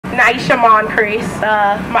Naisha Moncrief.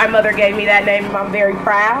 My mother gave me that name and I'm very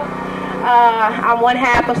proud. I'm one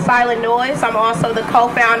half of Silent Noise. I'm also the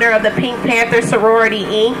co-founder of the Pink Panther Sorority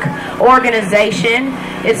Inc. organization.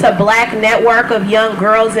 It's a black network of young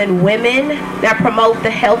girls and women that promote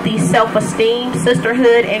the healthy self-esteem,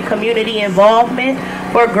 sisterhood, and community involvement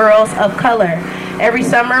for girls of color. Every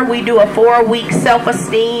summer we do a 4-week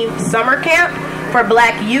self-esteem summer camp for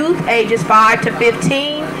black youth ages 5 to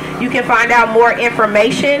 15. You can find out more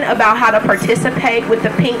information about how to participate with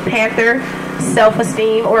the Pink Panther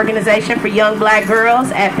Self-Esteem Organization for Young Black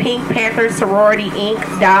Girls at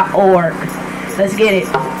pinkpanthersororityinc.org. Let's get it.